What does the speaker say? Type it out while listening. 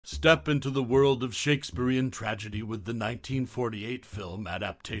Step into the world of Shakespearean tragedy with the 1948 film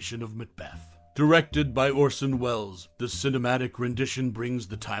adaptation of Macbeth. Directed by Orson Welles, the cinematic rendition brings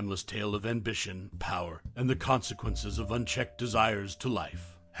the timeless tale of ambition, power, and the consequences of unchecked desires to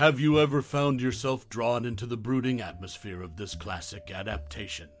life. Have you ever found yourself drawn into the brooding atmosphere of this classic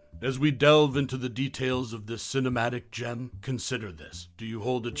adaptation? As we delve into the details of this cinematic gem, consider this. Do you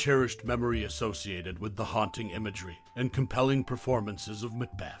hold a cherished memory associated with the haunting imagery and compelling performances of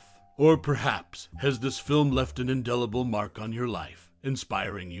Macbeth? Or perhaps, has this film left an indelible mark on your life,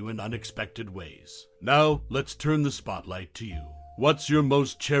 inspiring you in unexpected ways? Now, let's turn the spotlight to you. What's your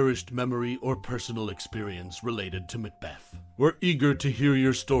most cherished memory or personal experience related to Macbeth? We're eager to hear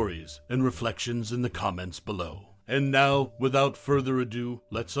your stories and reflections in the comments below. And now, without further ado,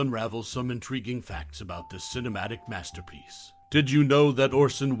 let's unravel some intriguing facts about this cinematic masterpiece. Did you know that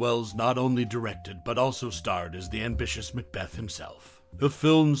Orson Welles not only directed but also starred as the ambitious Macbeth himself? The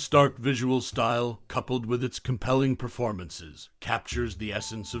film's stark visual style, coupled with its compelling performances, captures the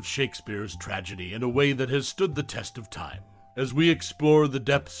essence of Shakespeare's tragedy in a way that has stood the test of time. As we explore the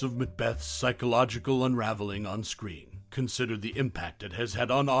depths of Macbeth's psychological unraveling on screen, consider the impact it has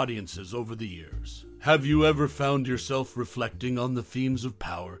had on audiences over the years. Have you ever found yourself reflecting on the themes of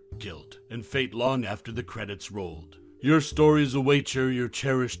power, guilt, and fate long after the credits rolled? Your stories await your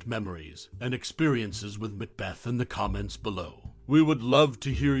cherished memories and experiences with Macbeth in the comments below. We would love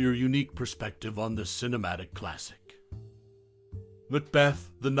to hear your unique perspective on this cinematic classic. Macbeth,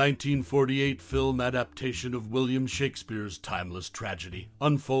 the 1948 film adaptation of William Shakespeare's timeless tragedy,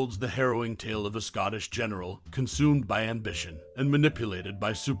 unfolds the harrowing tale of a Scottish general consumed by ambition and manipulated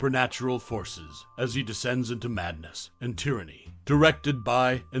by supernatural forces as he descends into madness and tyranny. Directed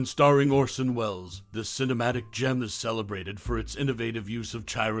by and starring Orson Welles, this cinematic gem is celebrated for its innovative use of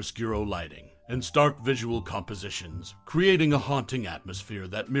chiaroscuro lighting and stark visual compositions, creating a haunting atmosphere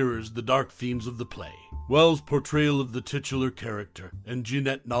that mirrors the dark themes of the play. Welles' portrayal of the titular character and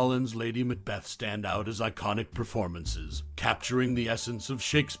Jeanette Nolan's Lady Macbeth stand out as iconic performances, capturing the essence of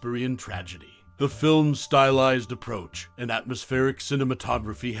Shakespearean tragedy. The film's stylized approach and atmospheric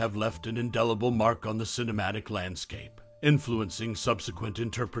cinematography have left an indelible mark on the cinematic landscape, influencing subsequent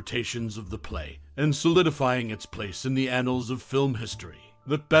interpretations of the play and solidifying its place in the annals of film history.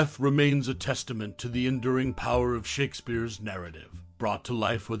 Macbeth remains a testament to the enduring power of Shakespeare's narrative, brought to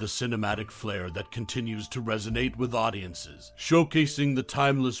life with a cinematic flair that continues to resonate with audiences, showcasing the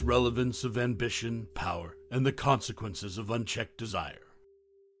timeless relevance of ambition, power, and the consequences of unchecked desire.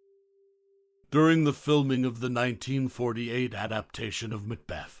 During the filming of the 1948 adaptation of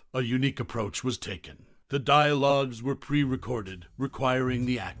Macbeth, a unique approach was taken. The dialogues were pre-recorded, requiring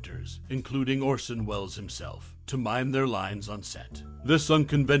the actors, including Orson Welles himself, to mime their lines on set. This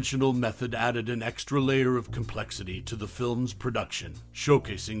unconventional method added an extra layer of complexity to the film's production,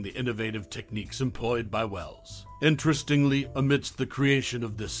 showcasing the innovative techniques employed by Welles. Interestingly, amidst the creation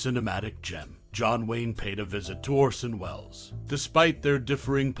of this cinematic gem, John Wayne paid a visit to Orson Welles. Despite their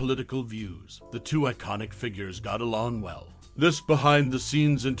differing political views, the two iconic figures got along well. This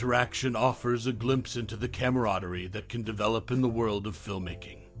behind-the-scenes interaction offers a glimpse into the camaraderie that can develop in the world of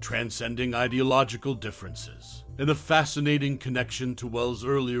filmmaking, transcending ideological differences. In a fascinating connection to Welles'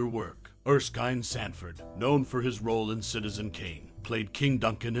 earlier work, Erskine Sanford, known for his role in Citizen Kane, played King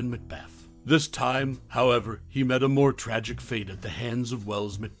Duncan in Macbeth. This time, however, he met a more tragic fate at the hands of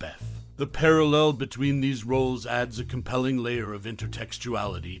Welles' Macbeth. The parallel between these roles adds a compelling layer of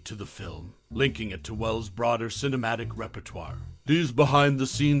intertextuality to the film, linking it to Welles' broader cinematic repertoire. These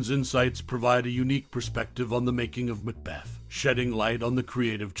behind-the-scenes insights provide a unique perspective on the making of Macbeth, shedding light on the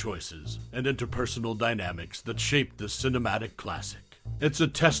creative choices and interpersonal dynamics that shaped this cinematic classic. It's a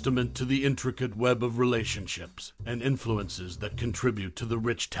testament to the intricate web of relationships and influences that contribute to the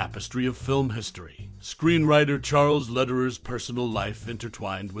rich tapestry of film history. Screenwriter Charles Lederer's personal life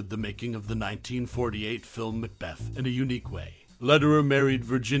intertwined with the making of the 1948 film Macbeth in a unique way. Lederer married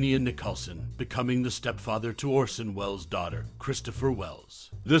Virginia Nicholson, becoming the stepfather to Orson Welles' daughter, Christopher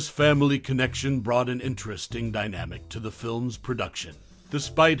Welles. This family connection brought an interesting dynamic to the film's production.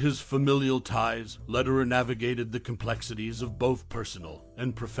 Despite his familial ties, Lederer navigated the complexities of both personal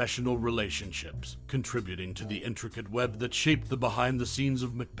and professional relationships, contributing to the intricate web that shaped the behind-the-scenes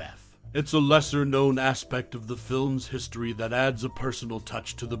of Macbeth. It's a lesser-known aspect of the film's history that adds a personal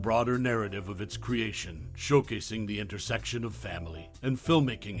touch to the broader narrative of its creation, showcasing the intersection of family and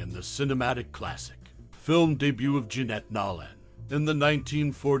filmmaking in the cinematic classic. Film debut of Jeanette Nolan. In the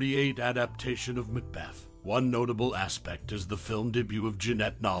 1948 adaptation of Macbeth, one notable aspect is the film debut of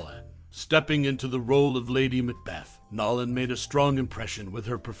Jeanette Nolan. Stepping into the role of Lady Macbeth, Nolan made a strong impression with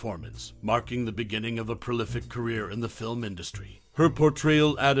her performance, marking the beginning of a prolific career in the film industry. Her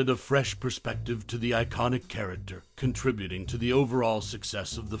portrayal added a fresh perspective to the iconic character, contributing to the overall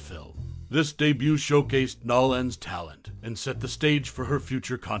success of the film. This debut showcased Nolan's talent and set the stage for her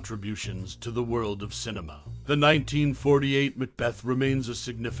future contributions to the world of cinema. The 1948 Macbeth remains a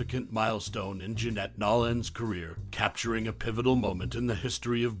significant milestone in Jeanette Nolan's career, capturing a pivotal moment in the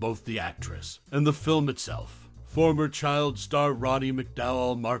history of both the actress and the film itself. Former child star Roddy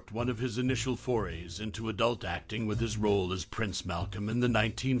McDowall marked one of his initial forays into adult acting with his role as Prince Malcolm in the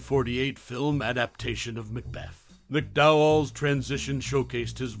 1948 film adaptation of Macbeth. McDowall's transition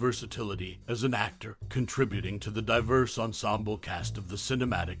showcased his versatility as an actor, contributing to the diverse ensemble cast of the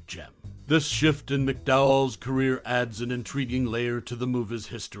cinematic gem. This shift in McDowall's career adds an intriguing layer to the movie's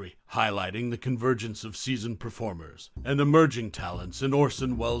history, highlighting the convergence of seasoned performers and emerging talents in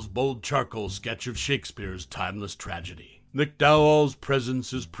Orson Welles' bold charcoal sketch of Shakespeare's timeless tragedy. McDowall's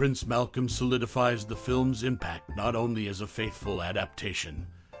presence as Prince Malcolm solidifies the film's impact not only as a faithful adaptation,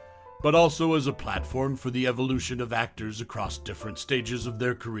 but also as a platform for the evolution of actors across different stages of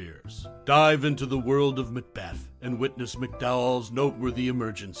their careers. Dive into the world of Macbeth and witness McDowall's noteworthy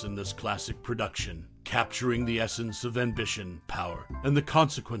emergence in this classic production, capturing the essence of ambition, power, and the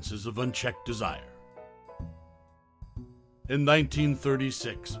consequences of unchecked desire. In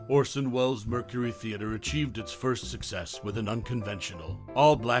 1936, Orson Welles' Mercury Theatre achieved its first success with an unconventional,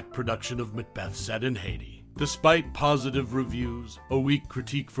 all-black production of Macbeth set in Haiti. Despite positive reviews, a weak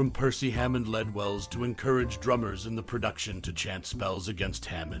critique from Percy Hammond led Welles to encourage drummers in the production to chant spells against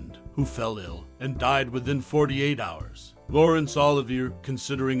Hammond, who fell ill and died within 48 hours. Laurence Olivier,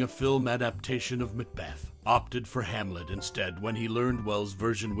 considering a film adaptation of Macbeth, opted for Hamlet instead when he learned Welles'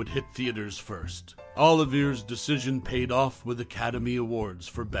 version would hit theaters first. Olivier's decision paid off with Academy Awards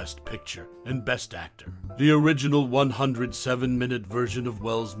for Best Picture and Best Actor. The original 107-minute version of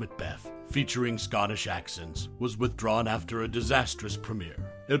Welles' Macbeth, featuring Scottish accents, was withdrawn after a disastrous premiere.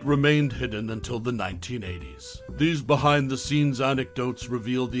 It remained hidden until the 1980s. These behind-the-scenes anecdotes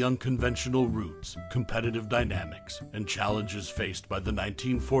reveal the unconventional roots, competitive dynamics, and challenges faced by the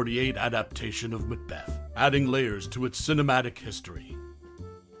 1948 adaptation of Macbeth, adding layers to its cinematic history.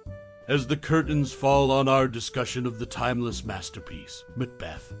 As the curtains fall on our discussion of the timeless masterpiece,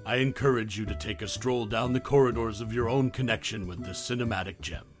 Macbeth, I encourage you to take a stroll down the corridors of your own connection with this cinematic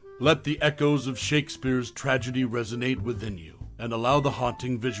gem. Let the echoes of Shakespeare's tragedy resonate within you, and allow the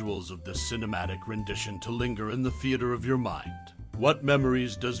haunting visuals of this cinematic rendition to linger in the theater of your mind. What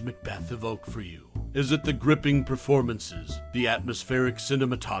memories does Macbeth evoke for you? Is it the gripping performances, the atmospheric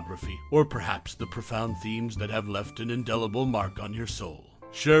cinematography, or perhaps the profound themes that have left an indelible mark on your soul?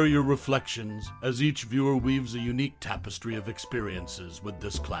 Share your reflections as each viewer weaves a unique tapestry of experiences with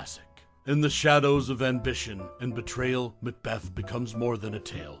this classic. In the shadows of ambition and betrayal, Macbeth becomes more than a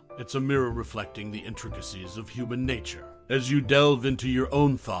tale. It's a mirror reflecting the intricacies of human nature. As you delve into your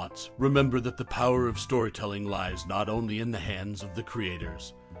own thoughts, remember that the power of storytelling lies not only in the hands of the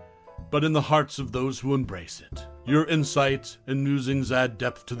creators, but in the hearts of those who embrace it. Your insights and musings add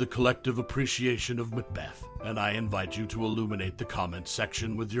depth to the collective appreciation of Macbeth, and I invite you to illuminate the comments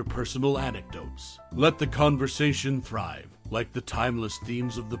section with your personal anecdotes. Let the conversation thrive, like the timeless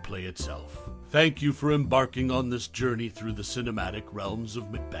themes of the play itself. Thank you for embarking on this journey through the cinematic realms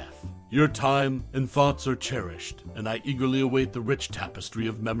of Macbeth. Your time and thoughts are cherished, and I eagerly await the rich tapestry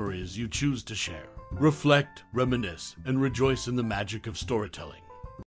of memories you choose to share. Reflect, reminisce, and rejoice in the magic of storytelling.